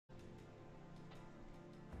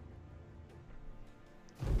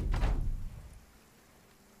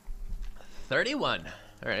31.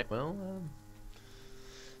 All right. Well,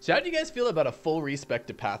 so how do you guys feel about a full respec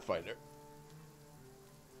to Pathfinder?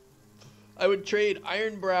 I would trade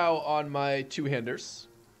Ironbrow on my two-handers.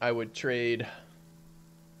 I would trade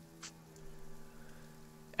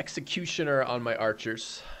Executioner on my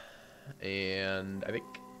archers. And I think...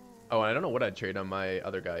 Oh, I don't know what I'd trade on my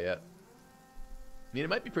other guy yet. I mean, it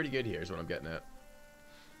might be pretty good here is what I'm getting at.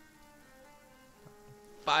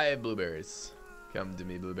 5 blueberries. Come to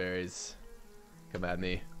me, blueberries. Come at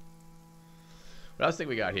me. What else think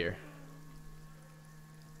we got here?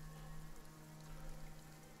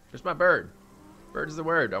 Where's my bird? Bird is the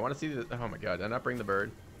word. I want to see the... Oh my god, did I not bring the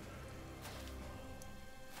bird?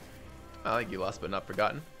 I think you lost but not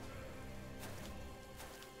forgotten.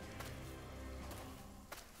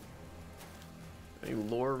 Any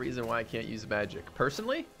lore reason why I can't use magic?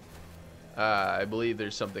 Personally? I believe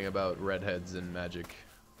there's something about redheads and magic.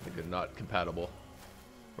 I think they're not compatible.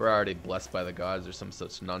 We're already blessed by the gods or some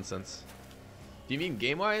such nonsense. Do you mean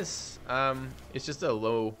game-wise? It's just a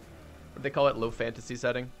low... What do they call it? Low fantasy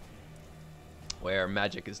setting? Where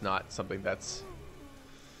magic is not something that's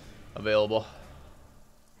available.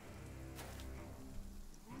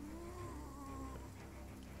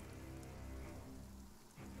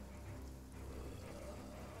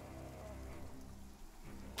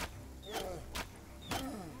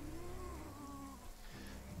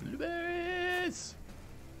 Blueberries!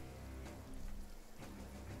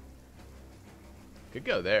 Could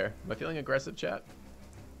go there. Am I feeling aggressive, chat?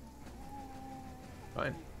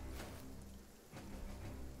 Fine.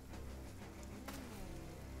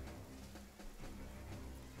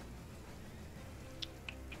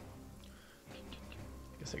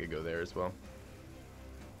 Guess I could go there as well.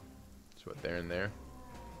 Just what, there and there.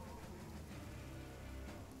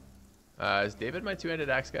 Is David my two-handed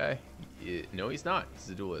axe guy? No, he's not. He's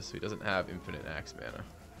a duelist, so he doesn't have infinite axe mana.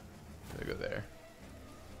 I'm gonna go there.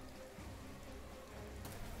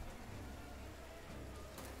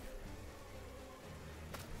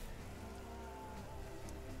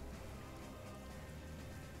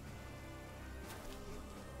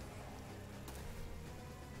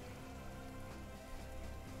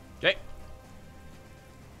 Okay.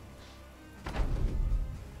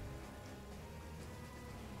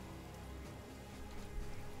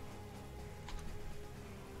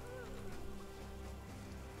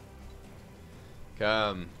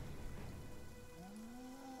 Come.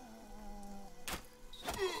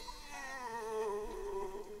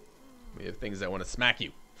 We have things that want to smack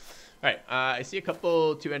you. Alright, I see a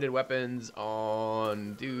couple two-handed weapons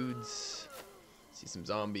on dudes. See some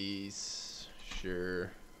zombies.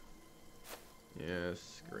 Sure.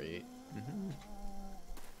 Yes, great.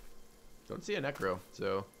 Don't see a necro,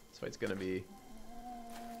 so this fight's gonna be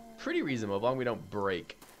pretty reasonable, as long as we don't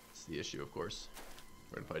break. That's the issue, of course.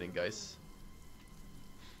 We're fighting Geist.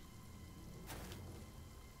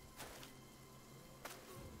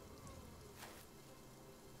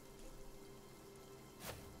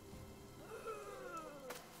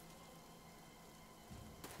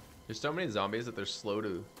 There's so many zombies that they're slow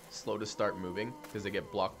to start moving because they get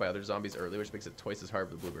blocked by other zombies early, which makes it twice as hard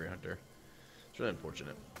for the blueberry hunter. It's really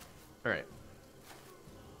unfortunate. All right.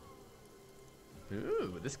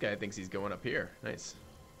 Ooh, this guy thinks he's going up here. Nice.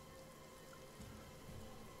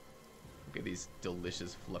 Look at these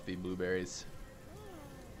delicious, fluffy blueberries.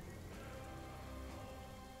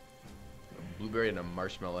 A blueberry and a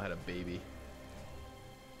marshmallow had a baby.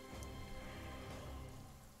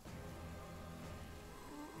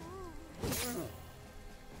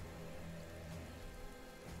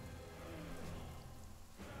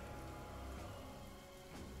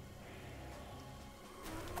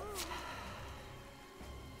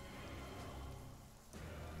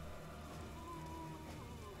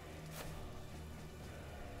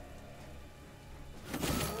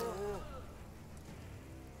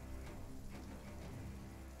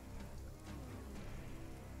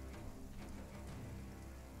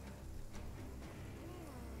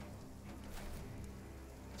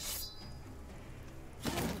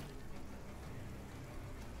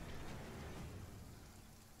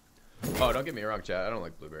 Oh, don't get me wrong, chat. I don't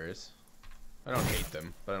like blueberries. I don't hate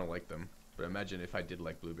them, but I don't like them. But imagine if I did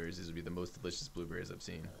like blueberries, these would be the most delicious blueberries I've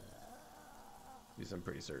seen. At least I'm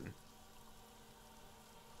pretty certain.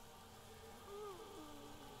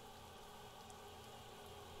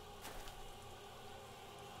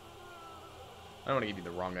 I don't want to give you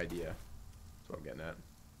the wrong idea. That's what I'm getting at.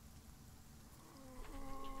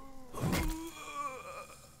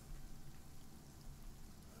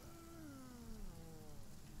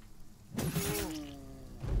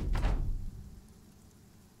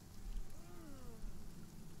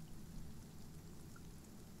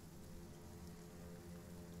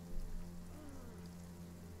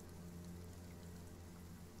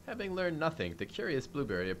 Having learned nothing, the curious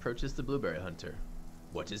blueberry approaches the blueberry hunter.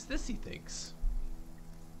 What is this, he thinks?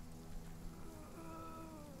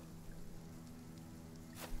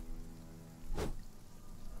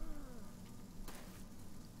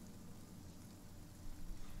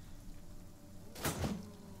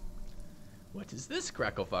 What is this,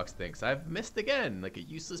 Crackle Fox thinks. I've missed again, like a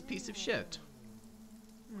useless piece of shit.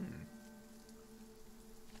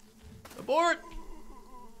 Abort!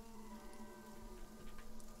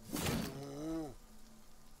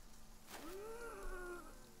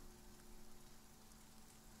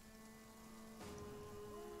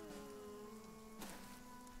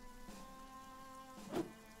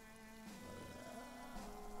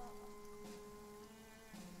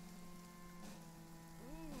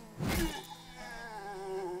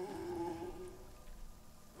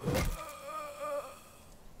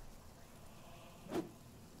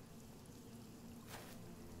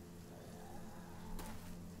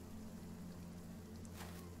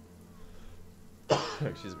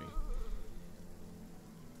 Excuse me.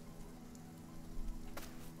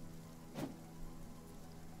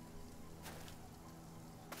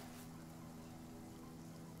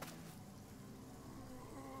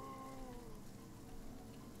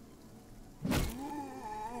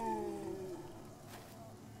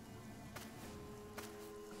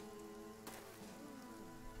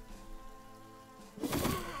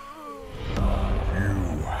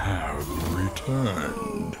 You have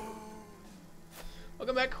returned.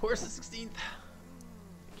 Welcome back, Horse the 16th. Thank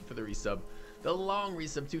you for the resub. The long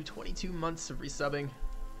resub to 22 months of resubbing.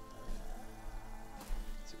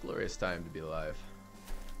 It's a glorious time to be alive.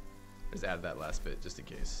 Just add that last bit just in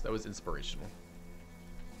case. That was inspirational.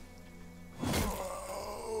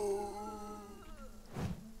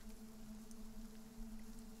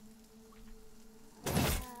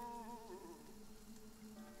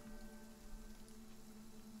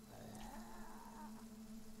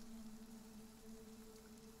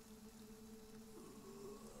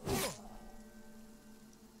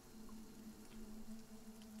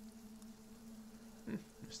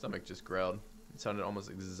 Stomach just growled. It sounded almost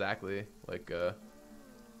exactly like a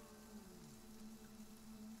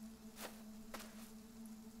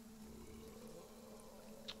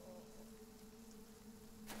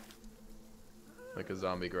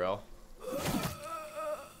zombie growl.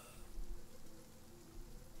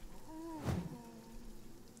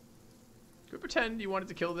 Could we pretend you wanted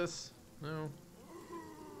to kill this? No.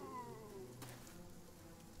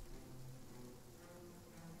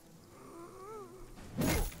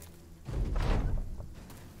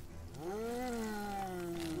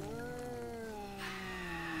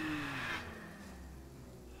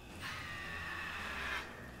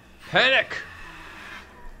 Panic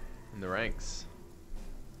in the ranks.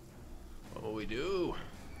 What will we do?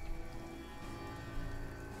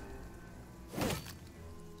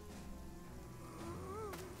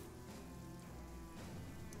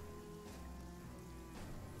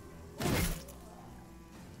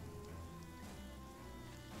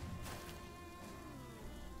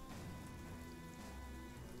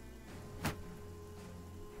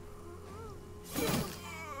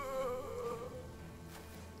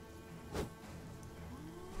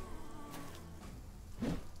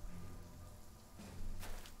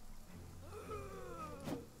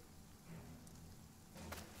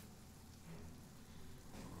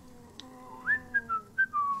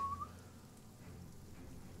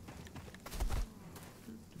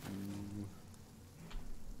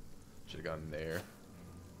 Should have gone there.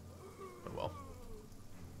 Oh well.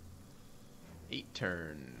 8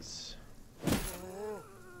 turns.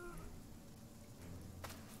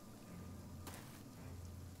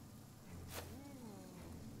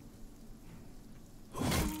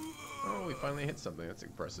 Oh, we finally hit something. That's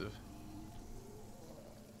impressive.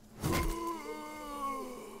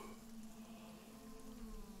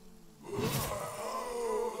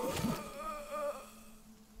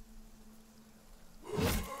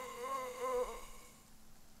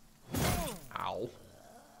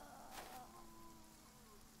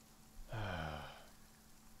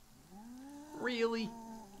 Really?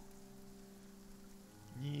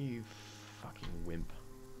 You fucking wimp.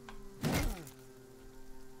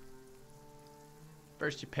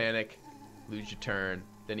 First you panic, lose your turn,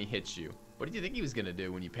 then he hits you. What did you think he was gonna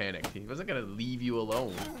do when you panicked? He wasn't gonna leave you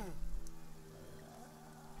alone.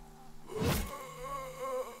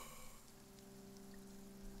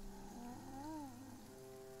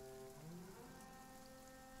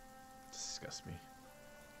 Disgust me.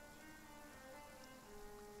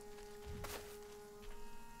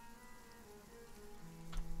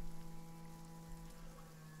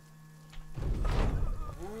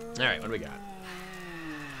 Alright, what do we got?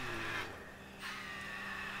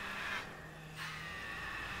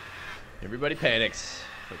 Everybody panics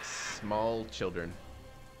like small children.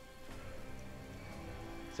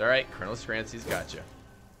 It's alright, Colonel Scrancy's got you.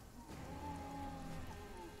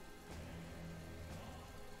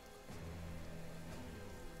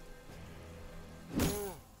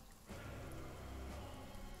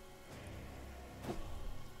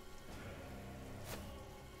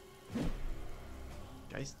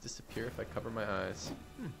 Guys disappear if I cover my eyes.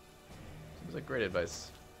 Seems like great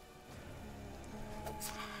advice.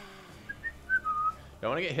 Do I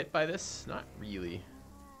want to get hit by this? Not really.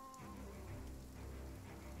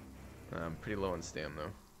 I'm pretty low on stam though.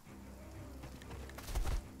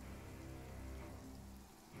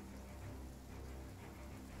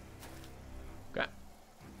 Okay.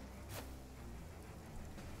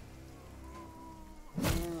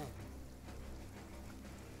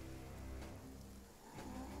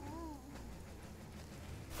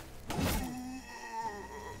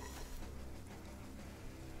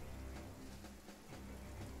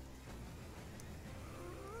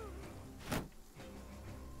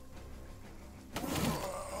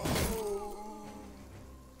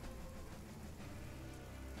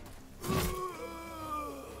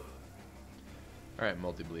 Alright,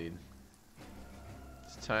 multi-bleed.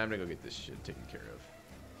 It's time to go get this shit taken care of.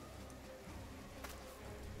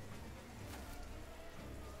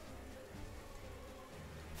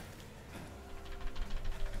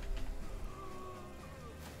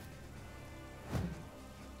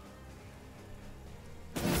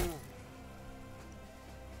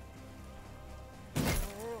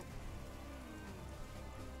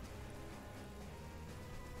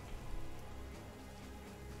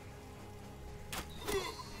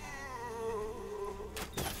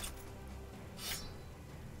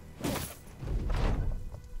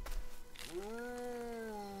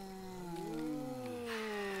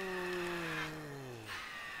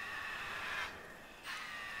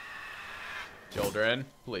 Children,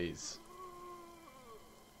 please.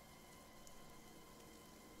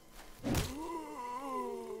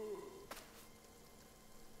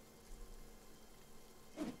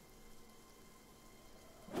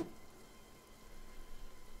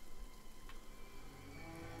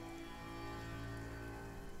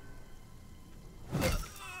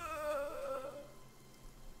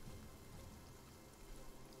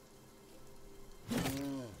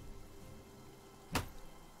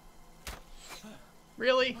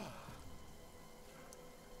 Really?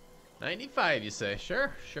 95, you say?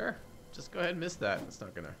 Sure, sure. Just go ahead and miss that. It's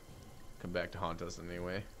not gonna come back to haunt us in any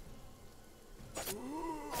way.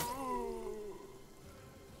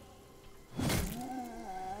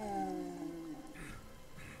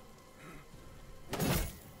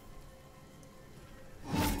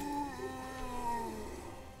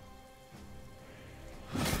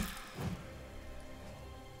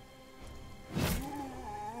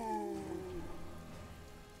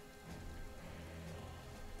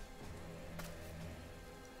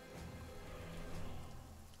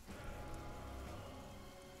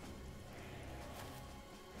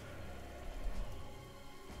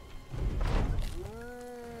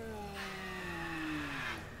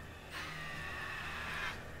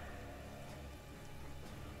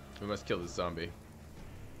 We must kill this zombie.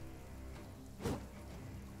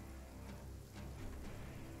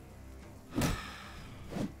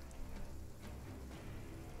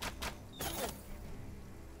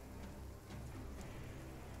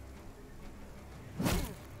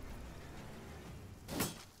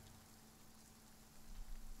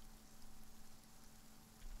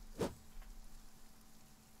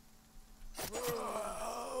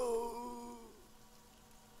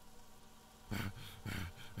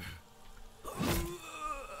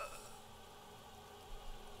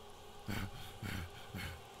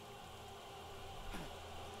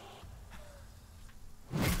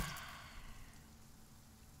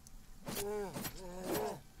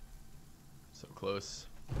 So close.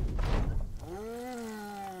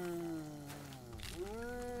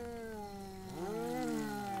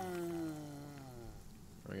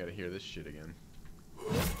 I gotta hear this shit again.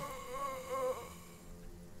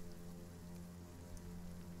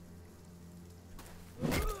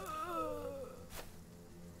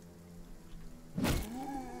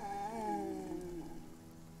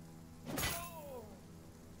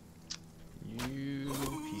 You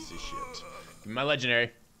piece of shit. Give me my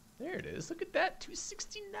legendary. There it is. Look at that.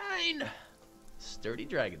 269. Sturdy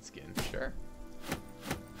dragon skin. Sure.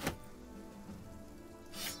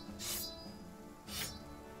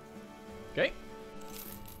 Okay.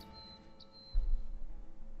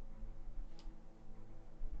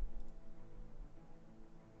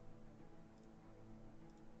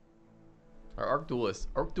 Our Arc Duelist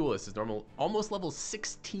is almost level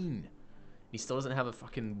 16. He still doesn't have a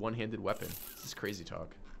fucking one-handed weapon. This is crazy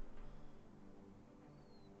talk.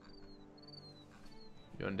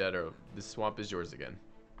 You undead, or this swamp is yours again.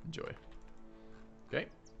 Enjoy. Okay.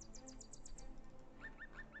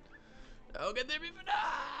 I'll get there before.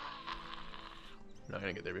 I'm not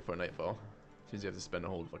gonna get there before nightfall. Seems you have to spend a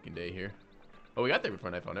whole fucking day here. Oh, we got there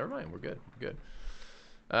before nightfall. Never mind. We're good. We're good.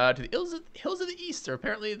 To the hills of the east are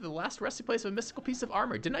apparently the last resting place of a mystical piece of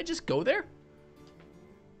armor. Didn't I just go there?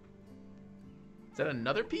 Is that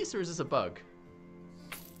another piece, or is this a bug?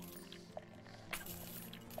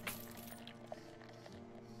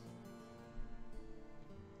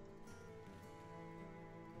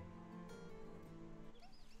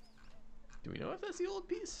 Do we know if that's the old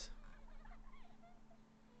piece?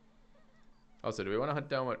 Also, do we want to hunt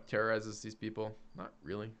down what terrorizes these people? Not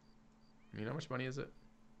really. I mean, how much money is it?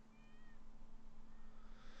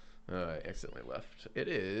 I accidentally left. It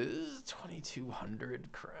is 2,200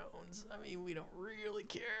 crowns. I mean, we don't really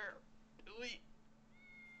care, do we?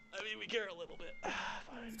 I mean, we care a little bit.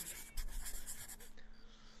 Fine.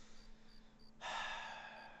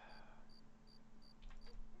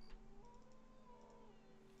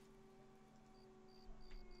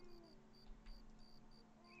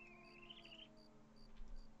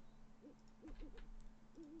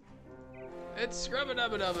 It's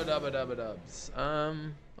scrub-a-dub-a-dub-a-dub-a-dub-a-dubs.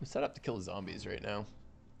 I'm set up to kill zombies right now.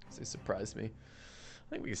 They surprised me. I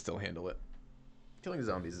think we can still handle it. Killing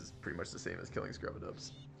zombies is pretty much the same as killing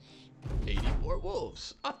scrub-a-dubs. 84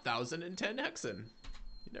 wolves. 1,010 hexen.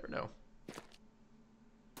 You never know.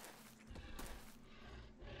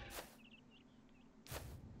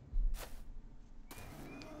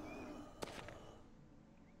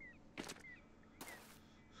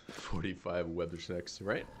 $45 weather snacks,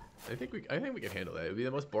 right? I think we can handle that. It would be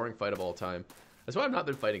the most boring fight of all time. That's why I've not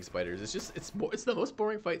been fighting spiders. It's the most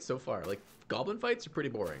boring fight so far. Like, goblin fights are pretty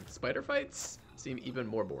boring. Spider fights seem even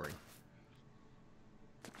more boring.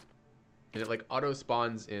 And it like auto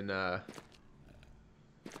spawns in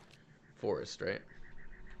forest, right?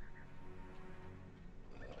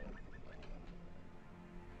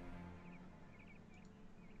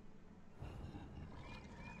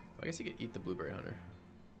 I guess you could eat the blueberry hunter.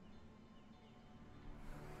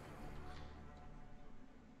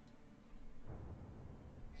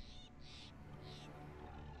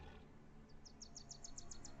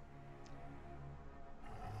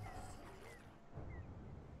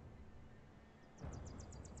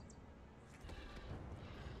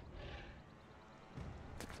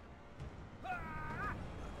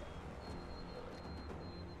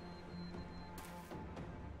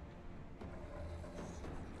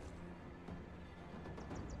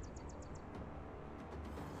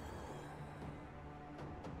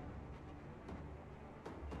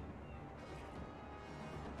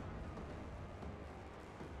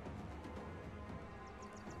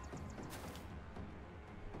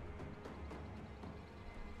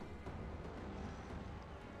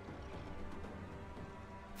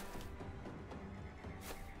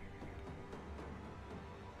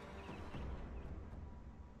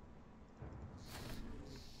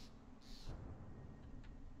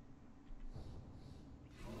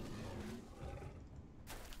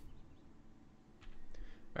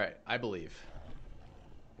 Alright, I believe.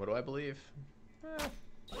 What do I believe? I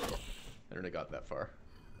don't have got that far.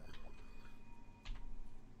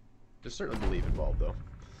 There's certainly belief involved, though.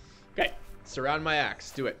 Okay, surround my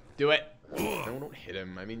axe. Do it. Do it. No, don't hit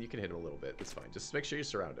him. I mean, you can hit him a little bit. That's fine. Just make sure you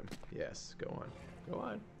surround him. Yes, go on. Go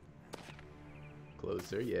on.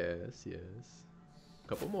 Closer. Yes, yes. A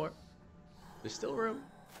couple more. There's still room.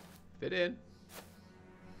 Fit in.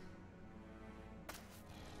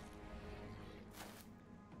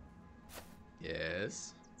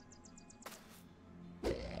 Yes.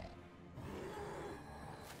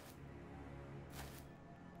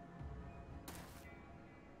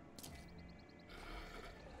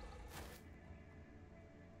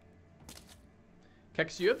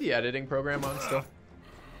 Kex, do you have the editing program on still?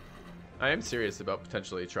 I am serious about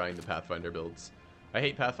potentially trying the Pathfinder builds. I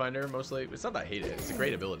hate Pathfinder mostly. It's not that I hate it. It's a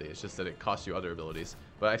great ability. It's just that it costs you other abilities.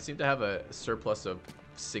 But I seem to have a surplus of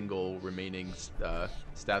single remaining stats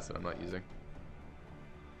that I'm not using.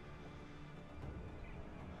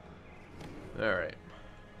 Alright.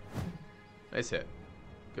 Nice hit.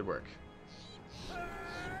 Good work.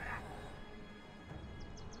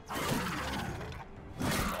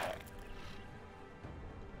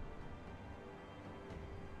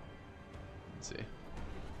 Let's see.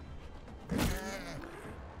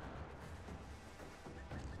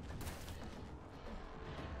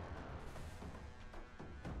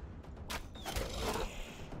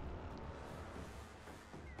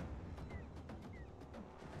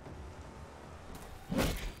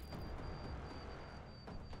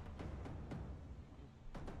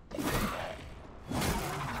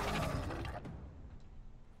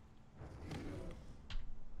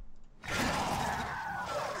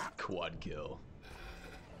 quad kill.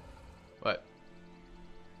 What?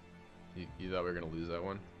 You thought we were gonna lose that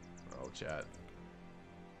one? Oh, chat.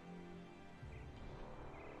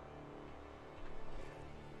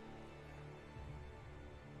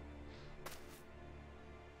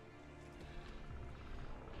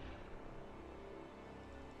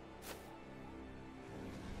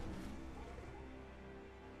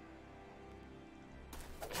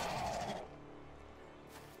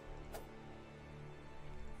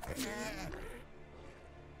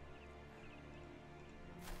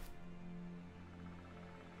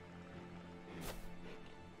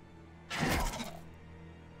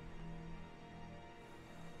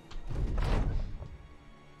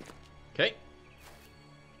 Okay.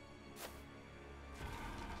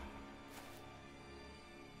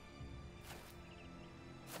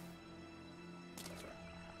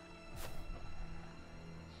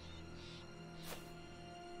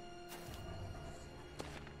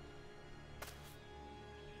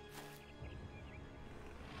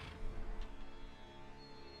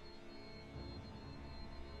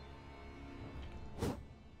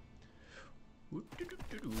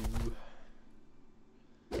 Whoop-de-doo-doo-doo.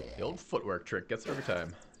 The old footwork trick gets every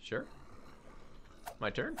time. Sure.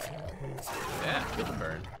 My turn? Yeah, feel the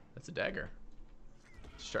burn. That's a dagger.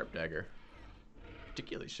 Sharp dagger.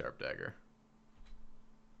 Particularly sharp dagger.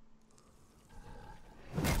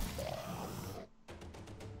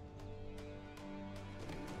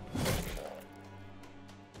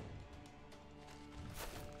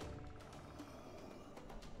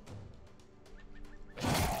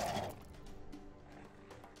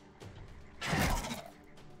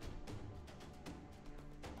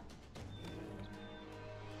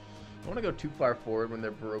 I don't want to go too far forward when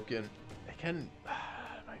they're broken. I can.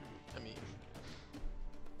 I mean.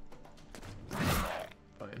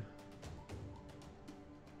 Fine.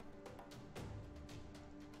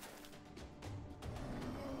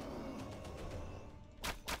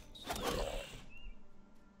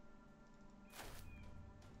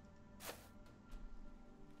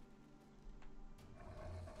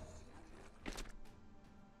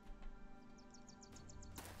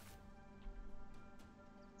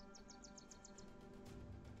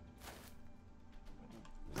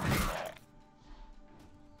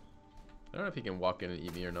 I don't know if he can walk in and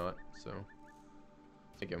eat me or not, so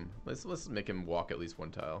make him. Let's make him walk at least one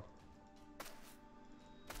tile.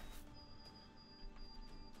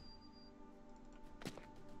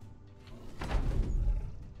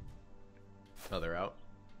 Oh, they're out.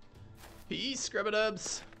 Peace,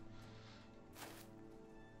 Scrubadubs.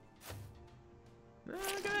 Look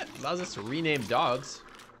at that. Allows us to rename dogs.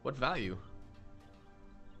 What value?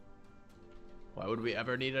 Why would we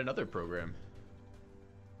ever need another program?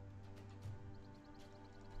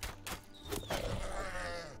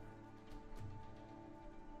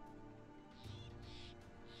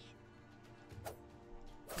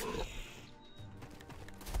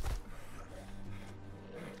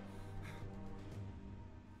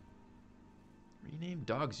 Rename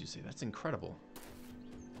dogs, you say? That's incredible.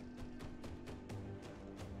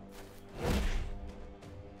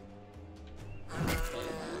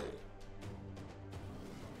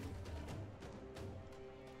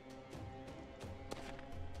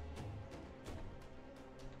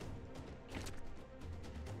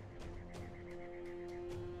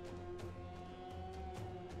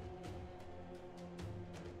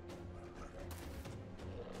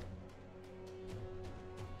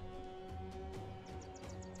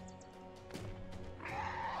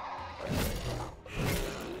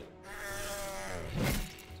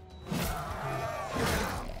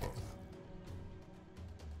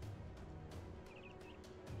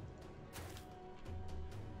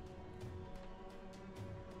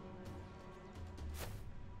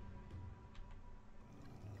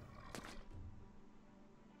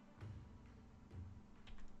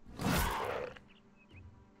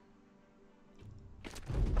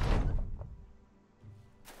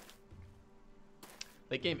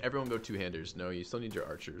 Late game, everyone go two-handers. No, you still need your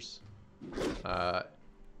archers.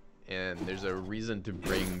 And there's a reason to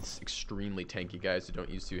bring extremely tanky guys who don't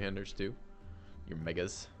use two-handers too. Your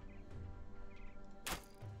megas.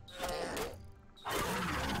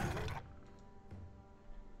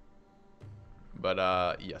 But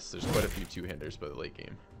yes, there's quite a few two-handers by the late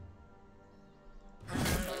game.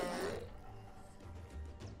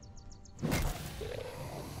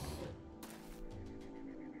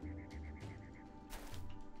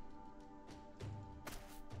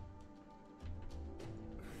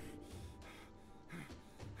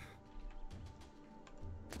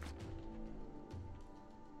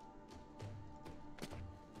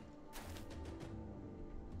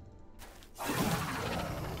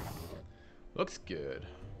 Looks good.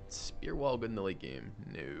 Spear wall good in the late game.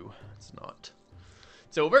 No, it's not.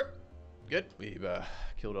 It's over. Good. We've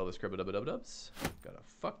killed all the scrubba-dubba-dub-dubs. Got a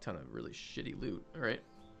fuck ton of really shitty loot. All right.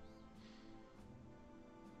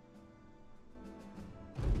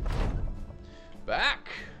 Back.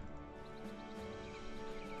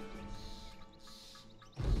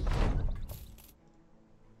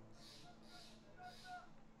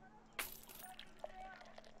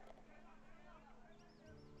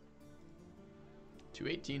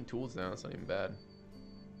 $218 tools now. That's not even bad.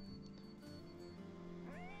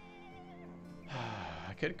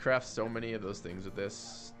 I could craft so many of those things with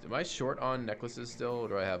this. Am I short on necklaces still, or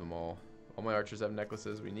do I have them all? All my archers have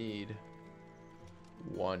necklaces. We need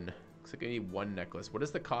one. Looks like I need one necklace. What is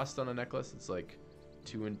the cost on a necklace? It's like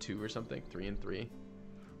 2 and 2 or something. 3 and 3.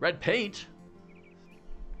 Red paint.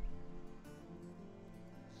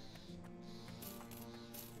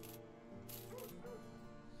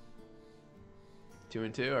 Two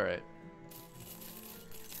and 2. All right.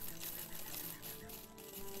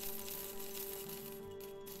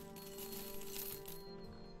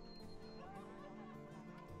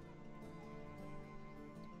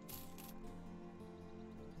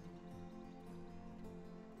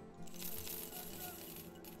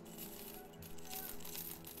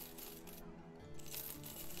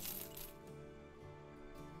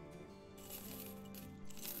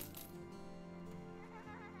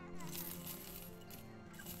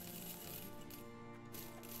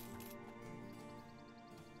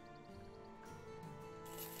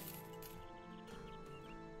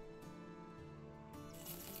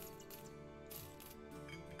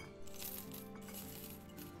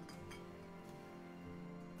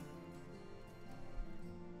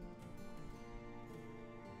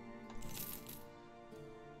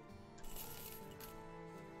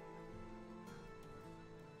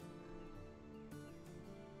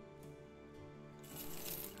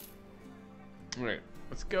 All right,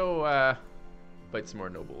 let's go fight some more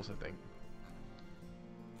nobles, I think.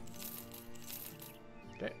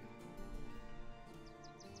 Okay.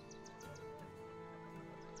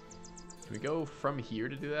 Can we go from here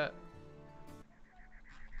to do that?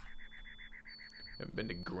 I haven't been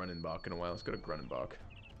to Grunenbach in a while. Let's go to Grunenbach.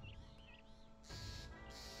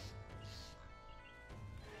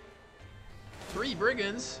 Three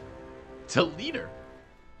brigands to leader.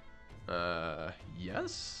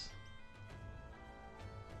 Yes.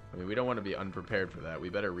 I mean, we don't want to be unprepared for that. We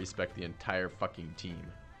better respect the entire fucking team.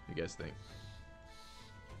 What do you guys think?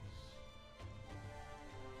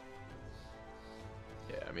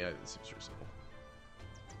 Yeah, I mean, this seems reasonable.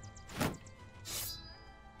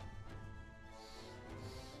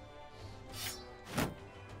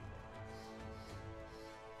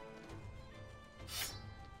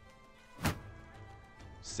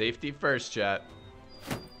 Safety first, chat.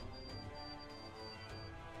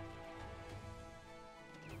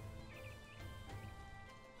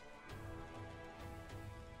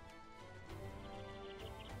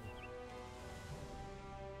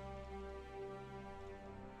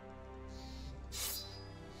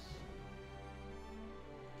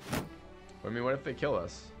 I mean, what if they kill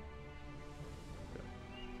us?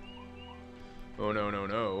 Oh, no, no,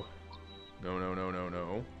 no. No, no, no, no,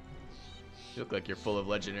 no. You look like you're full of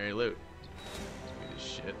legendary loot. Look at this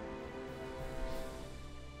shit.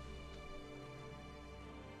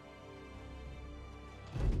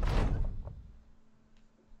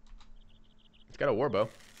 It's got a warbow.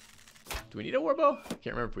 Do we need a warbow? I can't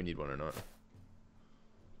remember if we need one or not.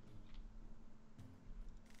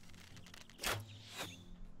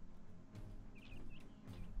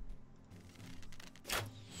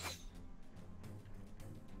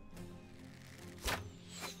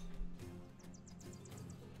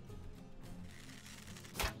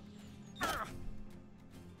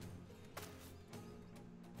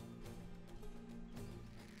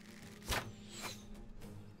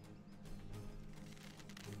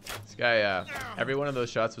 This guy, every one of those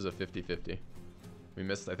shots was a 50-50. We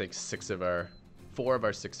missed, I think, 4 of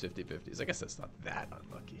our 6 50-50s. I guess that's not that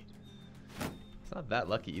unlucky. It's not that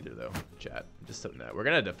lucky either, though, chat. I'm just saying that. We're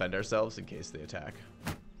going to defend ourselves in case they attack.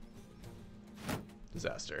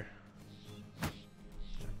 Disaster.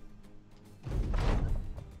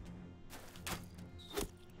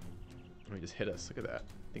 Oh, he just hit us. Look at that.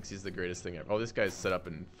 Thinks he's the greatest thing ever. Oh, this guy's set up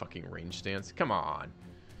in fucking range stance. Come on.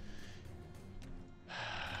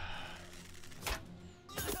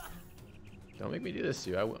 Don't make me do this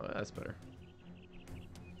to you. That's better.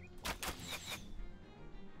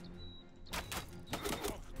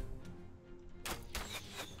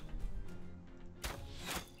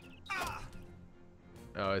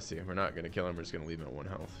 Oh, I see. We're not going to kill him. We're just going to leave him at 1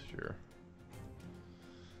 health. Sure.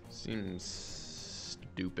 Seems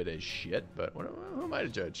stupid as shit, but who am I to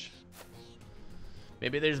judge?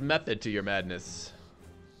 Maybe there's method to your madness.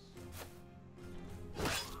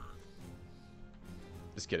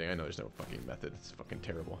 Just kidding, I know there's no fucking method. It's fucking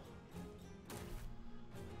terrible.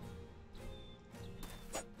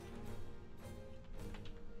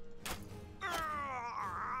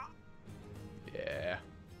 Yeah.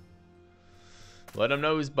 Let him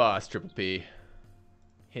know who's boss, Triple P.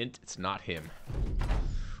 Hint, it's not him.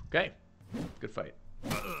 Okay. Good fight.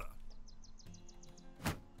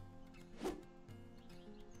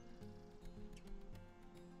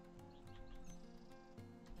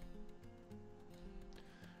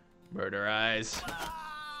 Murder eyes.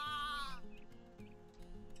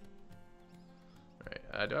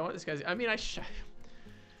 Alright, do I want this guy's... I mean, I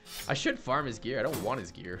should farm his gear. I don't want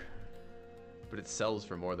his gear. But it sells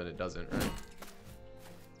for more than it doesn't, right?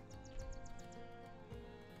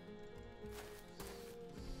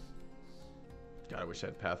 God, I wish I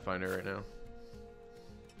had Pathfinder right now.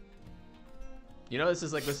 You know, this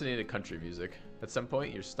is like listening to country music. At some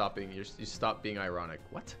point, you stop being ironic.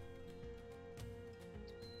 What?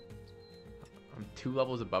 I'm 2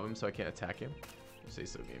 levels above him, so I can't attack him? You say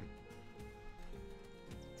so, game.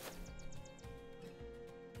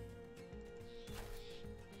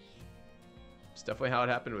 It's definitely how it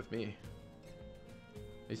happened with me.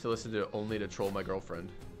 I used to listen to only to troll my girlfriend.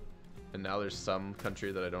 And now there's some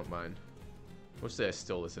country that I don't mind. I would say I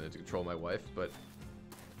still listen to troll my wife, but,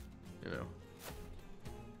 you know.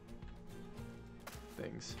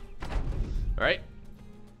 Things. Alright.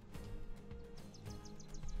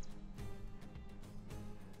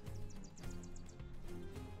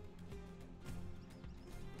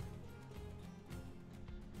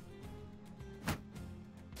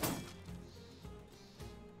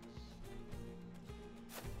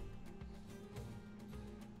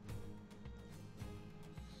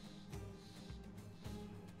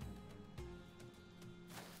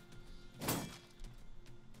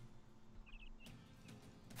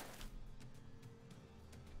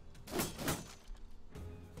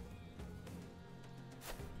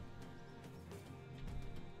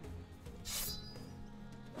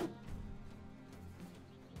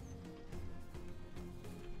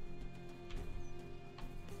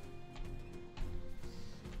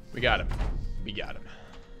 We got him. We got him.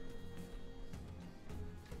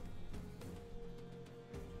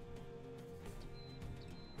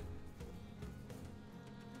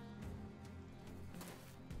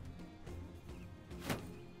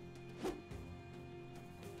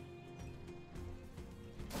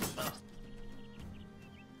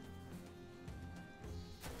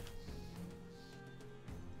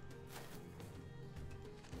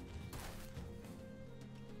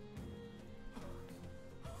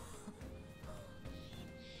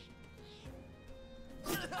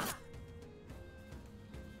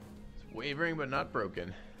 Wavering but not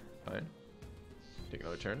broken. Fine. Take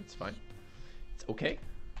another turn. It's fine. It's okay.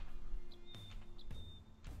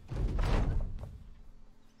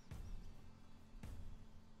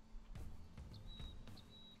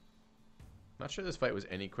 Not sure this fight was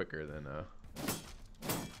any quicker than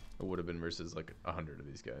it would have been versus like 100 of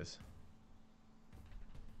these guys.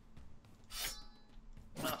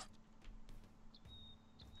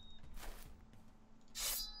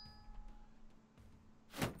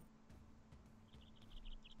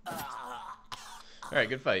 Alright,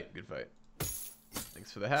 good fight. Good fight.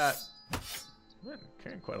 Thanks for the hat. I'm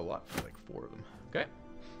carrying quite a lot for like 4 of them. Okay.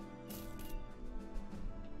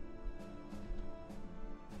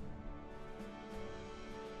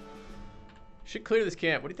 Should clear this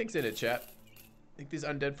camp. What do you think's in it, chat? Think these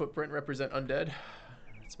undead footprint represent undead?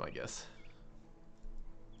 That's my guess.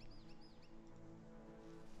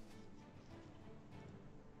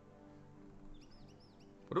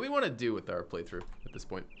 What do we want to do with our playthrough at this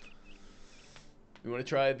point? We want to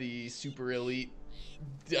try the super elite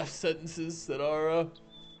death sentences that are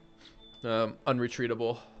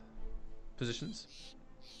unretreatable positions.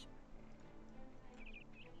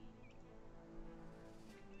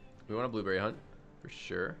 We want a blueberry hunt, for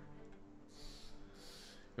sure.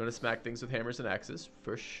 We want to smack things with hammers and axes,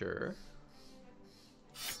 for sure.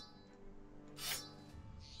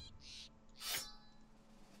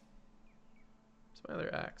 What's my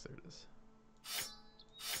other axe? There it is.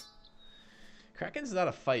 Kraken's not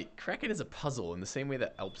a fight. Kraken is a puzzle in the same way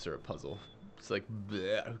that Alps are a puzzle. It's like,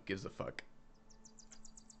 bleh, who gives a fuck?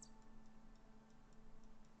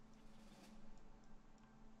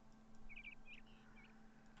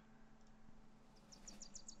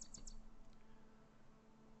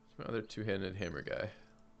 Where's my other two-handed hammer guy?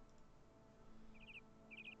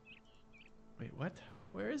 Wait, what?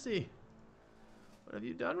 Where is he? What have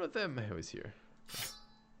you done with him? Oh, he's here. That's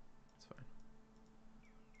fine.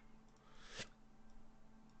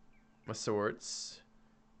 My swords.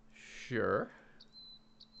 Sure.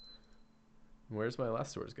 Where's my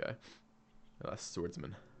last swords guy? My last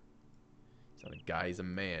swordsman. He's not a guy, he's a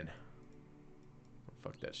man. Don't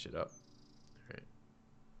fuck that shit up. Alright.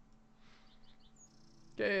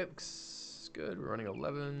 Okay, looks good. We're running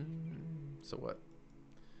 11. So what?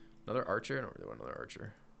 Another archer? I don't really want another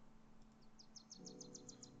archer.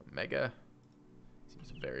 A mega?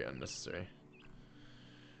 Seems very unnecessary.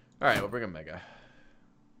 Alright, we'll bring a mega.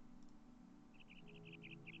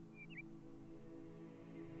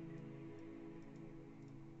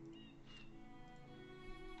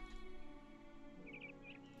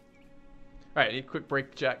 Alright, I need a quick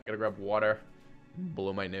break, chat. Gotta grab water.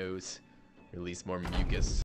 Blow my nose. Release more mucus.